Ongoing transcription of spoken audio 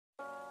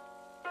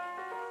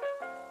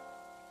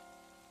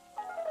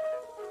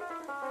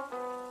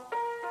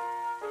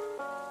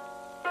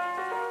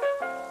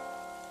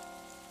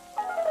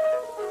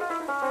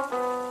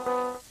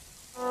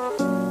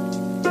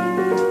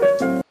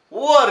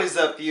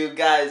you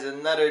guys?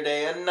 Another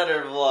day,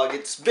 another vlog.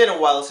 It's been a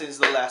while since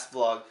the last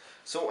vlog.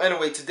 So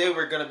anyway, today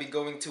we're gonna be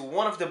going to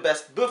one of the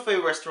best buffet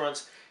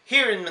restaurants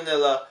here in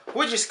Manila,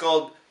 which is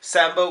called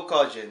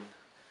Sambokojin.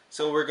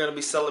 So we're gonna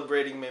be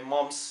celebrating my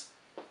mom's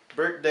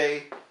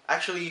birthday.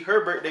 Actually,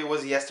 her birthday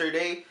was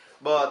yesterday,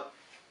 but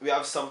we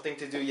have something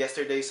to do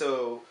yesterday,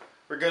 so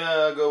we're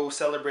gonna go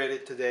celebrate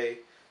it today.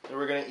 And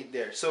we're gonna eat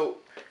there. So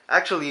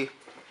actually,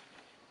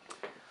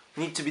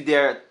 we need to be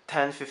there at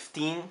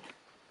 10:15.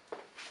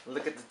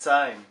 Look at the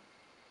time.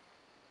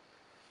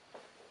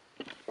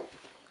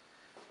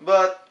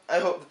 But I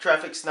hope the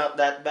traffic's not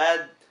that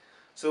bad.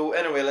 So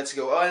anyway, let's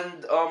go.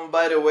 And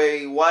by the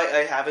way, why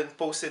I haven't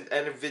posted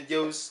any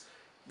videos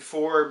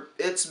before,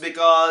 it's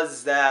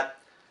because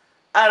that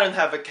I don't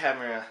have a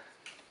camera.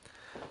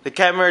 The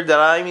camera that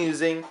I'm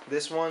using,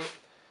 this one,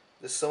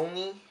 the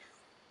Sony,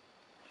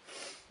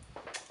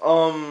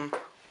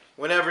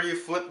 whenever you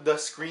flip the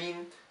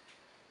screen,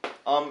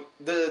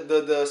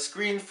 the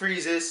screen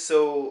freezes,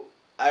 so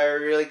I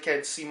really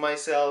can't see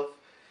myself.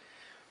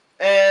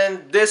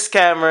 And this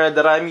camera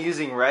that I'm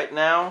using right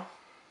now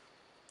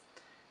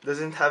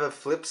doesn't have a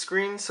flip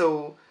screen,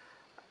 so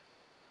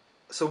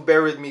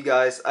bear with me,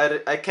 guys.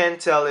 I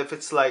can't tell if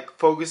it's like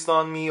focused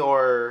on me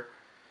or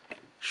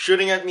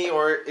shooting at me,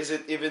 or is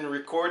it even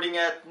recording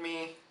at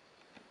me.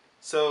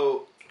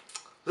 So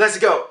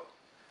let's go.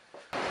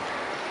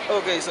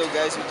 Okay, so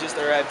guys, we just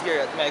arrived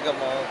here at Mega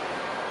Mall.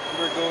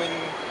 We're going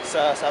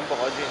sa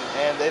Sambokojin,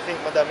 and I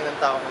think madami ng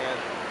tao ngayon.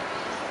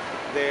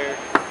 There,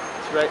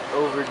 it's right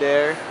over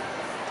there.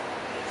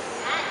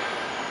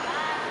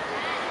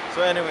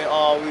 So anyway,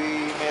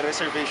 we may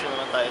reservation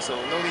naman tayo, so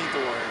no need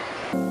to worry.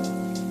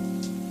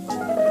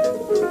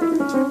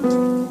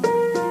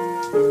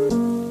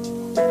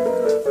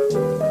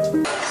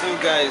 So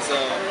guys,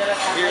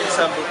 here in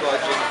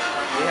Sambokojin,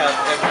 we have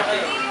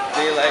everything.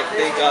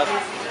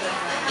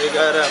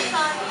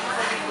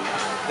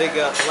 They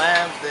got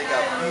lamb, they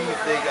got beef,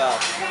 they got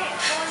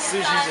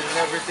sushis and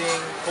everything,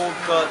 cold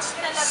cuts,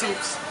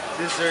 soups,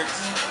 desserts,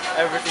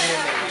 everything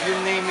you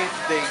name it,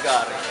 they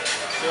got it.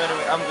 So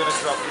anyway, I'm gonna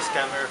drop this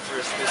camera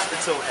first because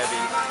it's so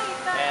heavy,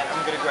 and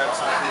I'm gonna grab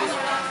some food.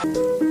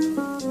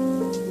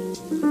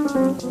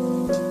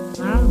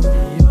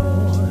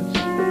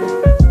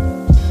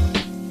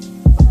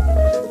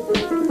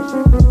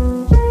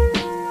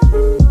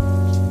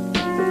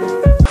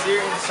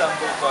 Here in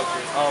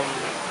Sambokojin,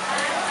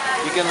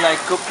 you can like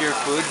cook your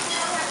food.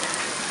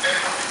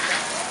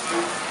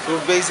 So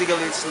basically,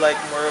 it's like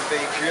more of a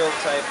grill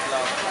type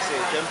lang. Kasi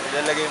syempre,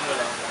 lalagay mo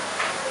lang.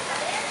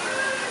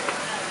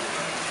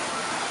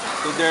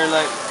 So they're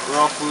like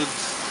raw foods.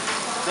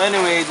 So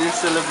anyway, this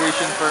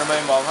celebration for my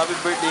mom. Happy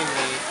birthday,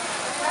 May.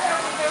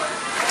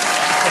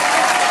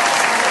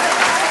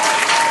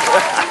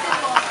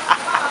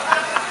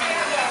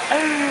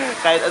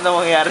 Kahit ano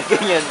mangyari,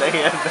 ganyan na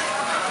yan.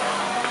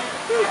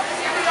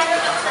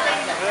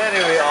 So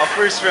anyway,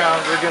 first round,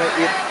 we're gonna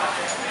eat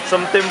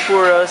some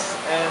tempuras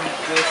and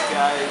this,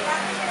 guys.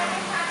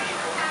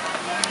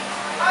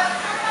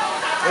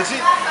 Let's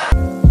eat.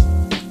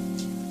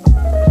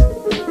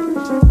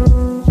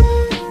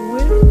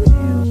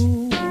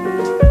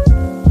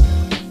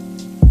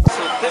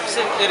 So tips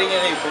in eating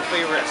in a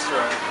buffet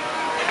restaurant.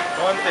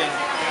 One thing,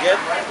 get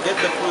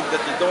the food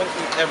that you don't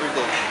eat every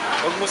day.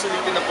 Huwag mo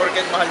sulitin na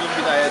porket mahal yung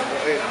binayad mo,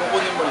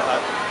 kukunin mo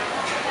lahat.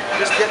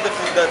 Just get the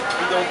food that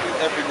you don't eat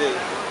every day.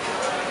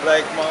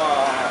 Like mga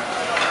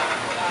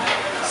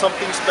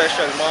something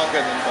special, mga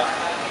ganun ba.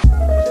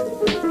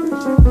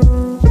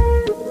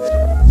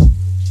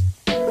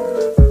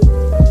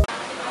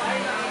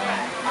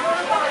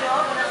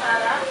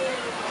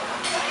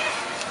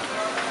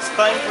 It's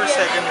time for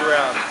second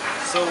round.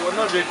 So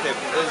another tip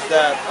is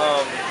that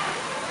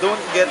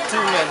don't get too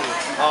many.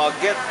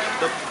 Get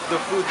the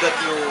food that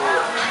you'll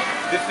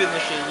be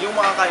finishing, yung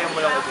mga kaya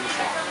mo lang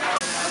ubusin.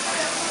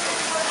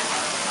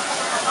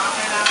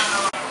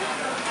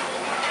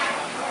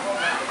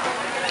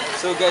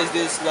 So guys,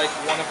 this is like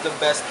one of the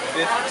best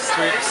beef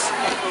strips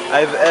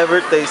I've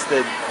ever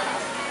tasted.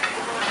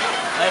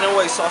 I know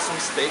I saw some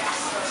steaks,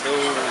 so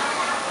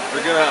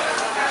we're gonna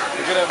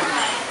be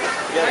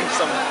getting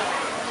some.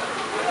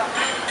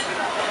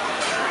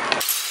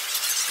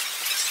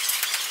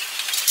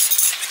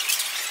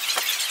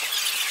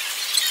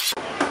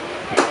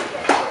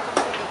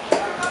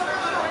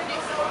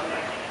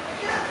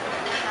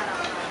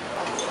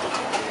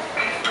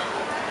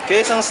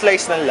 Okay, isang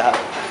slice ng lahat.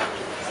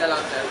 Isa lang,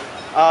 sir.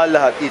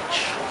 Lahat,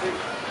 each.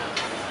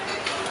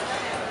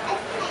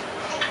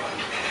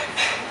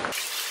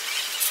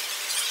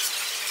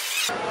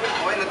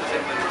 Okay lang to,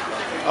 sir.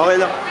 Okay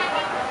lang.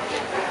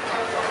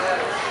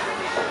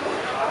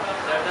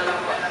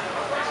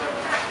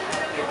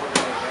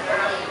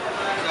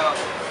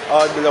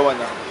 Dalawa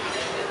na.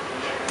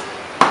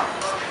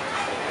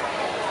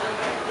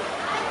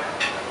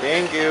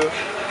 Thank you.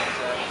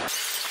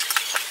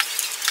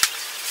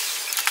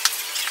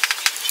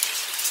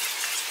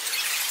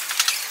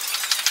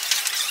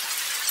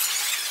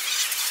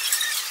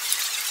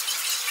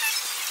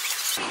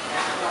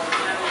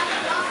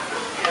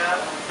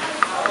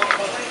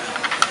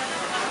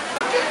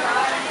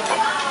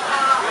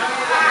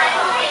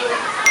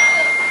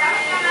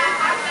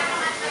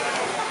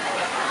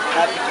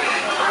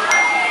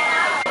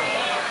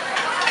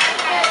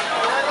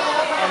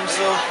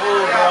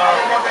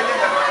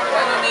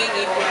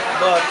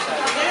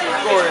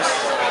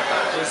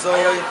 So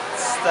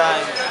it's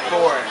time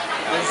for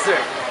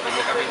dessert.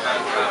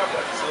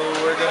 So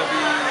we're gonna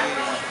be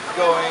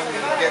going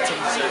and get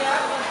some dessert.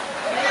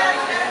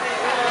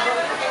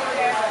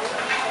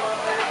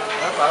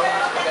 Paolo,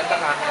 maganda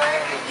camera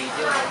yung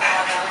video.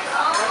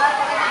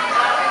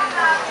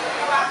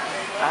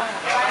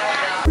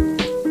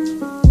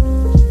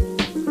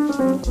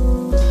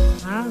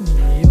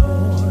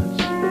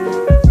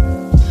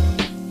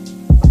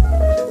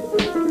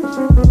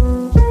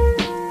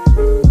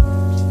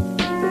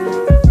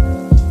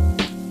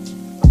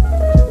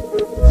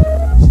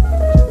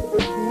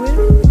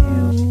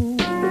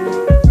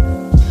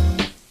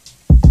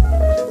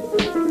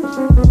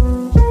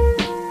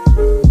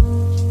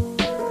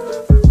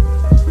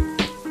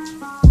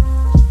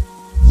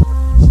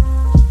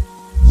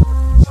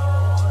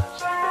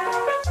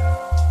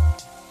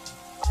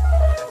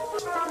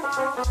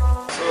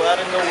 So I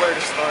don't know where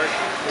to start.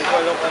 Hindi ko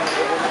alam kung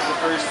ano ko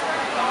first.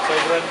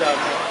 Sobrang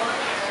dami.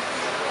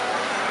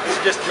 Let's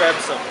just grab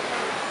some.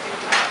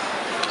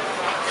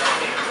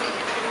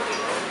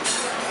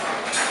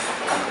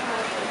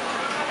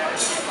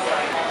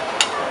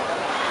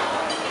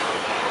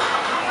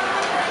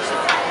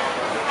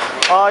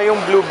 Yung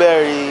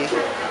blueberry.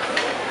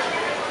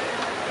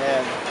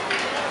 Ayan.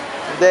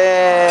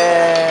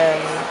 Then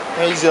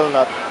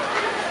hazelnut.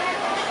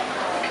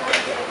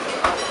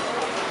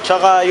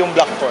 Tsaka yung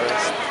black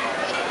forest.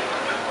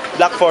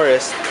 Black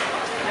forest.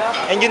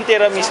 And yung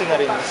tiramisu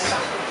na rin.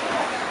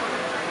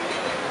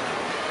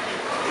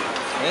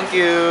 Thank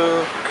you.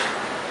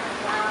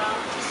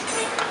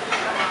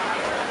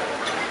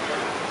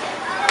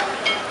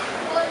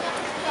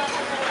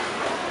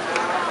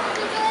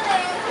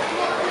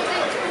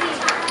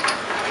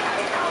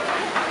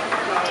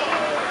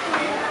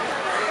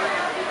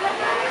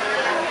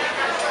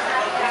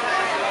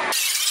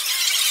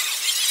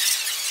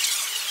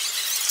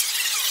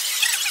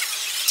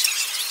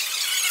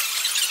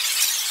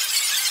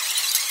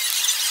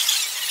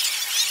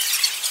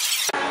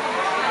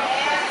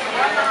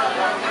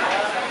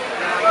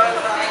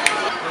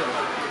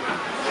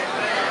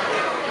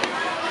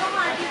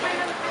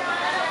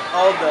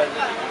 All done.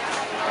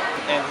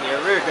 And here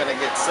we're gonna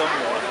get some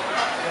more.